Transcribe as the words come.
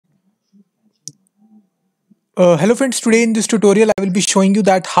Hello friends, today in this tutorial I will be showing you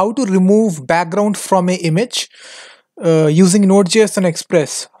that how to remove background from an image using Node.js and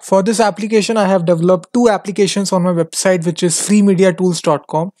Express. For this application I have developed two applications on my website, which is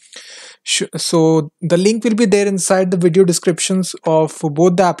freemediatools.com. So the link will be there inside the video descriptions of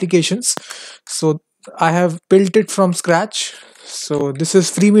both the applications. So I have built it from scratch. So this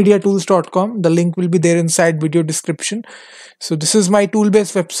is freemediatools.com. The link will be there inside video description. So this is my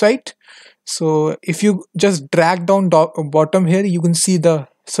tool-based website. So if you just drag down bottom here, you can see the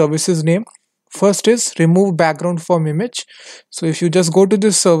services name. First is remove background from image. So if you just go to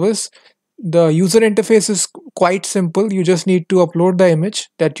this service, the user interface is quite simple. You just need to upload the image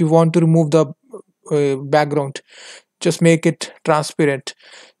that you want to remove the background. Just make it transparent.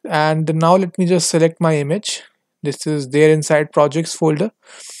 And now let me just select my image. This is there inside projects folder,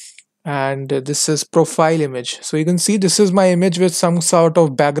 and this is profile image. So you can see this is my image with some sort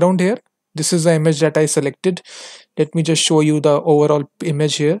of background here. This is the image that I selected. Let me just show you the overall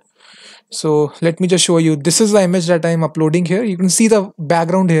image here. So let me just show you, this is the image that I am uploading here. You can see the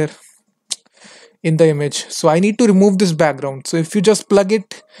background here in the image. So I need to remove this background. So if you just plug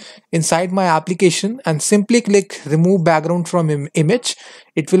it inside my application and simply click remove background from image,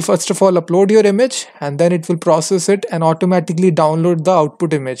 it will first of all upload your image, and then it will process it and automatically download the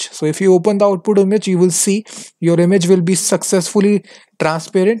output image. So if you open the output image, you will see your image will be successfully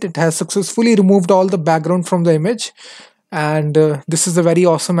transparent. It has successfully removed all the background from the image. And this is a very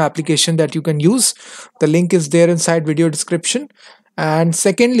awesome application that you can use. The link is there inside video description. And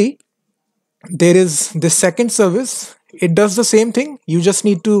secondly, there is this second service. It does the same thing. You just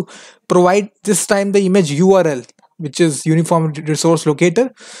need to provide this time the image URL, which is uniform resource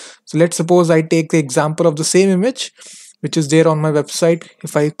locator. So let's suppose I take the example of the same image which is there on my website.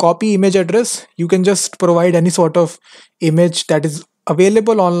 If I copy image address, you can just provide any sort of image that is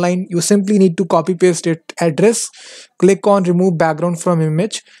available online. You simply need to copy paste it address, click on remove background from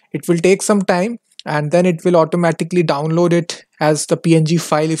image. It will take some time, and then it will automatically download it as the PNG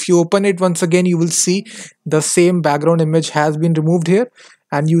file. If you open it once again, you will see the same background image has been removed here,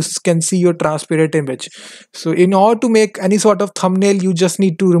 and you can see your transparent image. So in order to make any sort of thumbnail, you just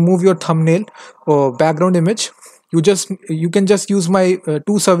need to remove your thumbnail or background image. You can just use my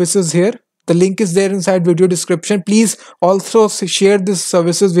two services here. The link is there inside video description. Please also share these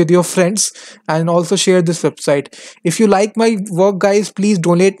services with your friends, and also share this website. If you like my work, guys, please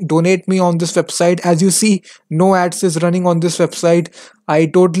donate me on this website. As you see, no ads is running on this website. I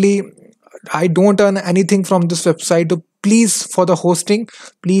don't earn anything from this website. So please, for the hosting,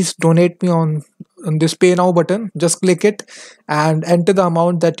 please donate me on this pay now button. Just click it and enter the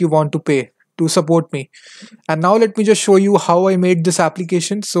amount that you want to pay to support me. And now let me just show you how I made this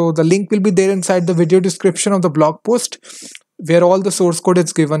application. So the link will be there inside the video description of the blog post, where all the source code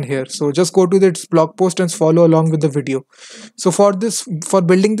is given here. So just go to this blog post and follow along with the video. So for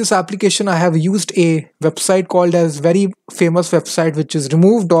building this application, I have used a website called as very famous website, which is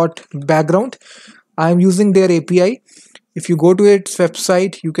remove.background. I am using their API. If you go to its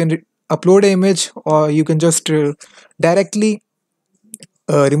website, you can upload an image, or you can just directly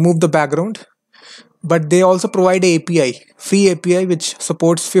remove the background. But they also provide a API, free API, which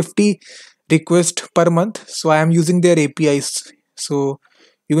supports 50 requests per month. So I am using their APIs. So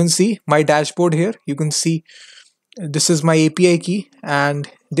you can see my dashboard here. You can see this is my API key, and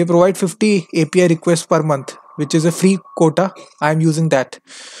they provide 50 API requests per month, which is a free quota. I am using that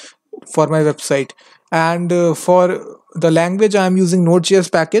for my website. And for the language, I am using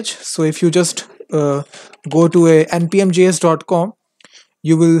Node.js package. So if you just go to a npmjs.com,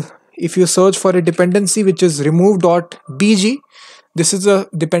 you will, if you search for a dependency which is remove.bg, this is a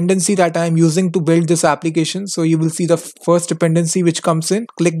dependency that I am using to build this application. So you will see the first dependency which comes in.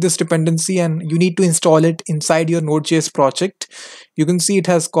 Click this dependency and you need to install it inside your Node.js project. You can see it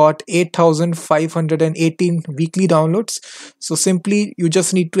has got 8,518 weekly downloads. So simply you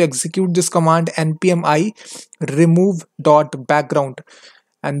just need to execute this command npm I remove.background,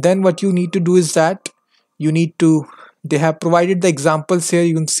 and then what you need to do is that you need to, they have provided the examples here.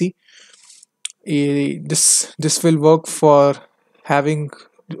 You can see this will work for having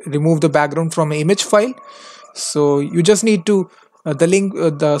remove the background from an image file. So you just need to the link,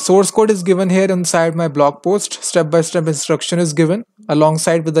 the source code is given here inside my blog post. Step-by-step instruction is given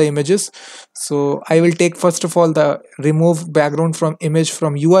alongside with the images. So I will take first of all the remove background from image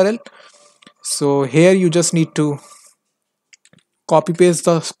from URL. So here you just need to copy paste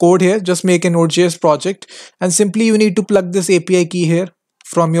the code here. Just make a Node.js project, and simply you need to plug this API key here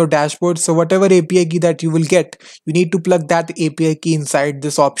from your dashboard. So whatever API key that you will get, you need to plug that API key inside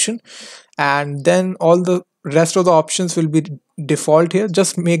this option, and then all the rest of the options will be default here.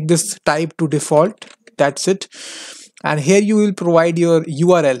 Just make this type to default, that's it. And here you will provide your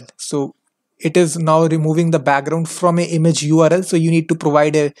URL. So it is now removing the background from a image URL, so you need to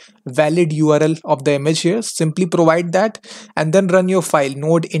provide a valid URL of the image here. Simply provide that and then run your file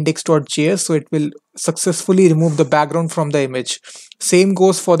node index.js, so it will successfully remove the background from the image. Same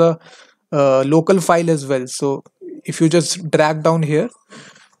goes for the local file as well. So if you just drag down here,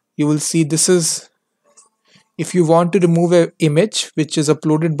 you will see this is, if you want to remove an image which is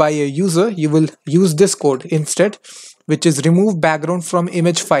uploaded by a user, you will use this code instead, which is remove background from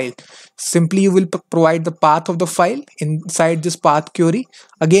image file. Simply you will provide the path of the file inside this path query.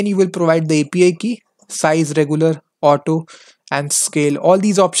 Again, you will provide the API key, size, regular, auto, and scale. All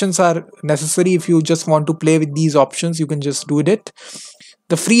these options are necessary. If you just want to play with these options, you can just do it.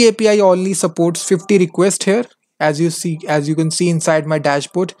 The free API only supports 50 requests here. As you can see inside my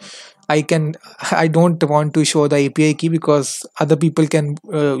dashboard, I don't want to show the API key because other people can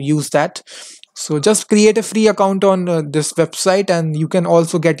use that. So just create a free account on this website, and you can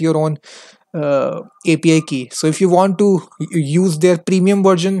also get your own API key. So if you want to use their premium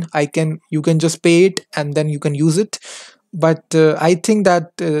version, you can just pay it and then you can use it. But I think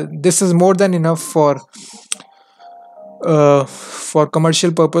that this is more than enough for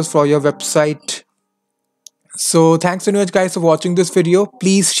commercial purpose for your website. So thanks very much guys for watching this video.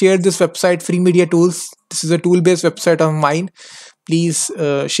 Please share this website, Free Media Tools. This is a tool based website of mine. Please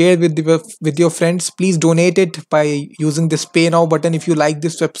share with your friends. Please donate it by using this pay now button if you like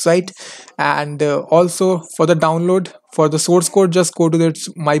this website. And also for the download, for the source code, just go to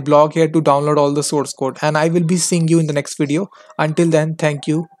my blog here to download all the source code, and I will be seeing you in the next video. Until then, thank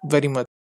you very much.